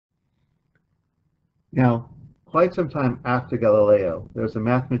Now, quite some time after Galileo, there was a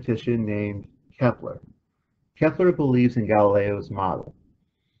mathematician named Kepler. Kepler believes in Galileo's model.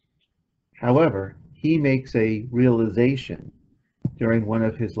 However, he makes a realization during one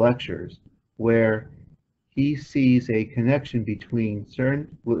of his lectures where he sees a connection between certain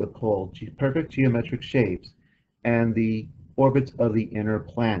what we call perfect geometric shapes and the orbits of the inner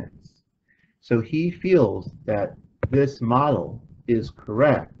planets. So he feels that this model is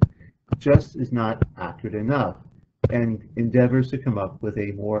correct, just is not accurate enough, and endeavors to come up with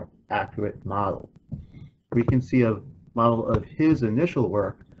a more accurate model. We can see a model of his initial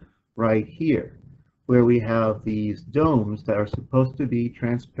work right here, where we have these domes that are supposed to be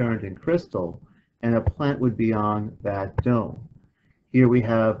transparent and crystal, and a plant would be on that dome. Here we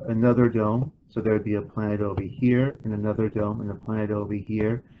have another dome, so there would be a planet over here, and another dome, and a planet over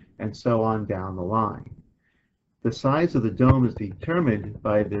here, and so on down the line. The size of the dome is determined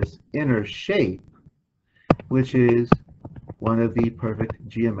by this inner shape, which is one of the perfect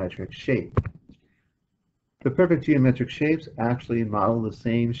geometric shapes. The perfect geometric shapes actually model the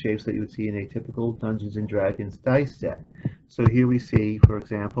same shapes that you would see in a typical Dungeons and Dragons dice set. So here we see, for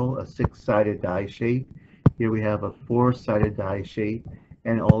example, a six-sided die shape. Here we have a four-sided die shape,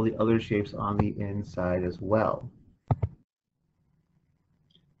 and all the other shapes on the inside as well.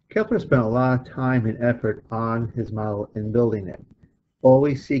 Kepler spent a lot of time and effort on his model in building it,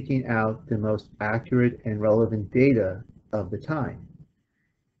 always seeking out the most accurate and relevant data of the time.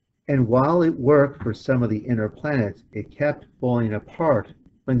 And while it worked for some of the inner planets, it kept falling apart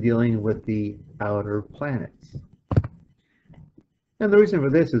when dealing with the outer planets. And the reason for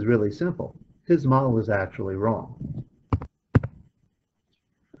this is really simple. His model was actually wrong.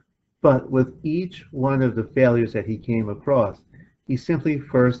 But with each one of the failures that he came across, he simply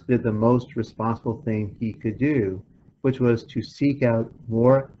first did the most responsible thing he could do, which was to seek out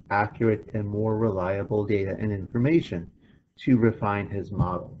more accurate and more reliable data and information to refine his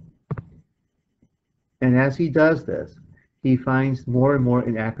model. And as he does this, he finds more and more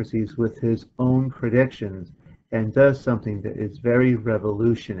inaccuracies with his own predictions and does something that is very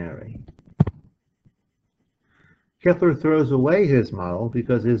revolutionary. Kepler throws away his model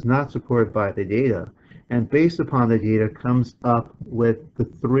because it is not supported by the data, and based upon the data comes up with the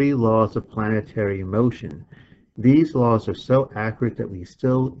three laws of planetary motion. These laws are so accurate that we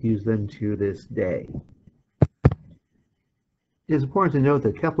still use them to this day. It is important to note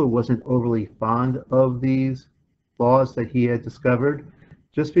that Kepler wasn't overly fond of these laws that he had discovered,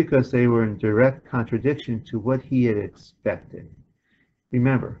 just because they were in direct contradiction to what he had expected.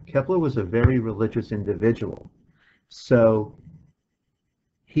 Remember, Kepler was a very religious individual, so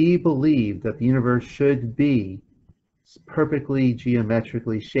he believed that the universe should be perfectly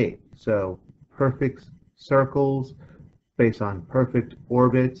geometrically shaped, so perfect circles based on perfect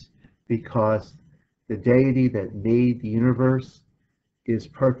orbits, because the deity that made the universe is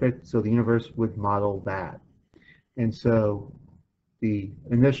perfect, so the universe would model that. And so the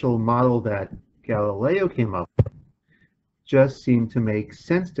initial model that Galileo came up with just seemed to make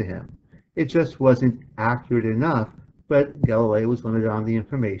sense to him. It just wasn't accurate enough, but Galileo was limited on the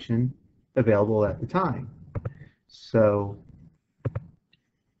information available at the time. So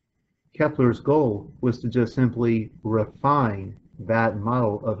Kepler's goal was to just simply refine that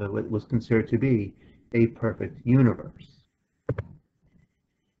model of what was considered to be a perfect universe.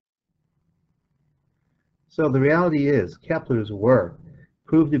 So the reality is, Kepler's work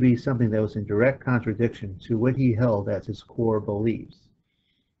proved to be something that was in direct contradiction to what he held as his core beliefs.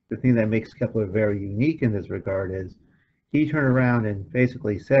 The thing that makes Kepler very unique in this regard is he turned around and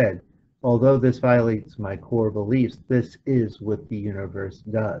basically said, although this violates my core beliefs, this is what the universe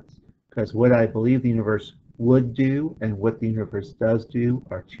does. Because what I believe the universe would do and what the universe does do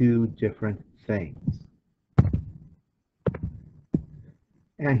are two different things.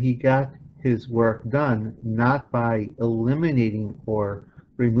 And he got his work done not by eliminating or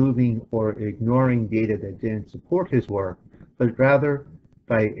removing or ignoring data that didn't support his work, but rather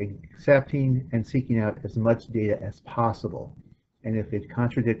by accepting and seeking out as much data as possible. And if it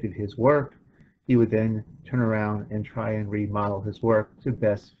contradicted his work, he would then turn around and try and remodel his work to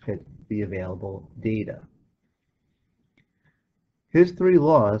best fit the available data. His three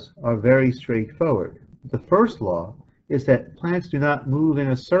laws are very straightforward. The first law is that planets do not move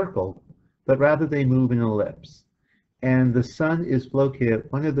in a circle, but rather they move in an ellipse. And the sun is located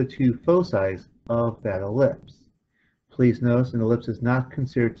at one of the two foci of that ellipse. Please notice an ellipse is not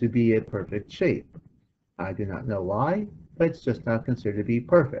considered to be a perfect shape. I do not know why, but it's just not considered to be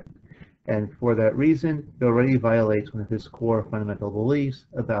perfect. And for that reason, it already violates one of his core fundamental beliefs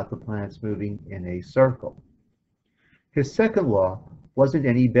about the planets moving in a circle. His second law wasn't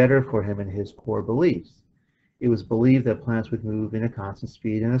any better for him in his core beliefs. It was believed that planets would move in a constant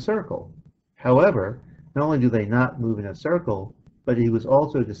speed in a circle. However, not only do they not move in a circle, but it was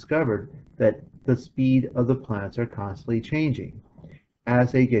also discovered that the speed of the planets are constantly changing.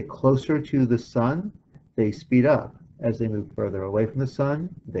 As they get closer to the sun, they speed up. As they move further away from the sun,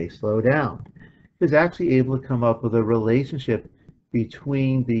 they slow down. He was actually able to come up with a relationship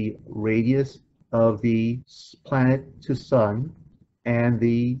between the radius of the planet to sun and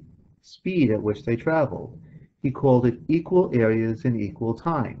the speed at which they travel. He called it equal areas in equal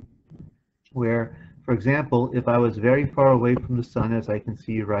time, where, for example, if I was very far away from the sun, as I can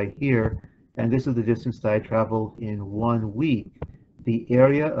see right here, and this is the distance that I traveled in 1 week, the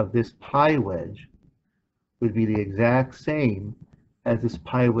area of this pi wedge would be the exact same as this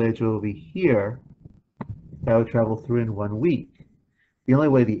pi wedge over here that I would travel through in 1 week. The only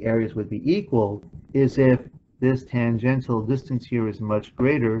way the areas would be equal is if this tangential distance here is much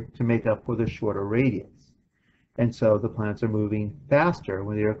greater to make up for the shorter radius. And so the planets are moving faster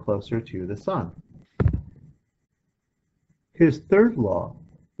when they are closer to the sun. His third law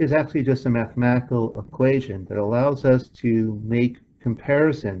is actually just a mathematical equation that allows us to make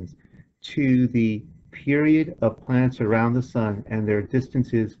comparisons to the period of planets around the sun and their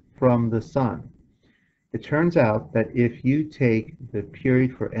distances from the sun. It turns out that if you take the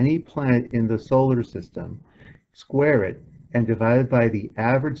period for any planet in the solar system, square it, and divide it by the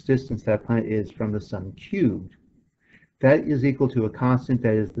average distance that planet is from the sun cubed, that is equal to a constant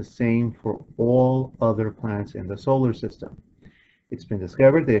that is the same for all other planets in the solar system. It's been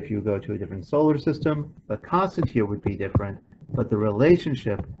discovered that if you go to a different solar system, the constant here would be different, but the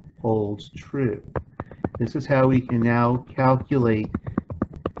relationship holds true. This is how we can now calculate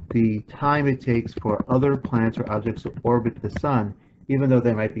the time it takes for other planets or objects to orbit the sun, even though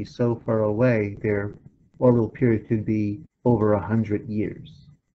they might be so far away, their orbital period could be over 100 years.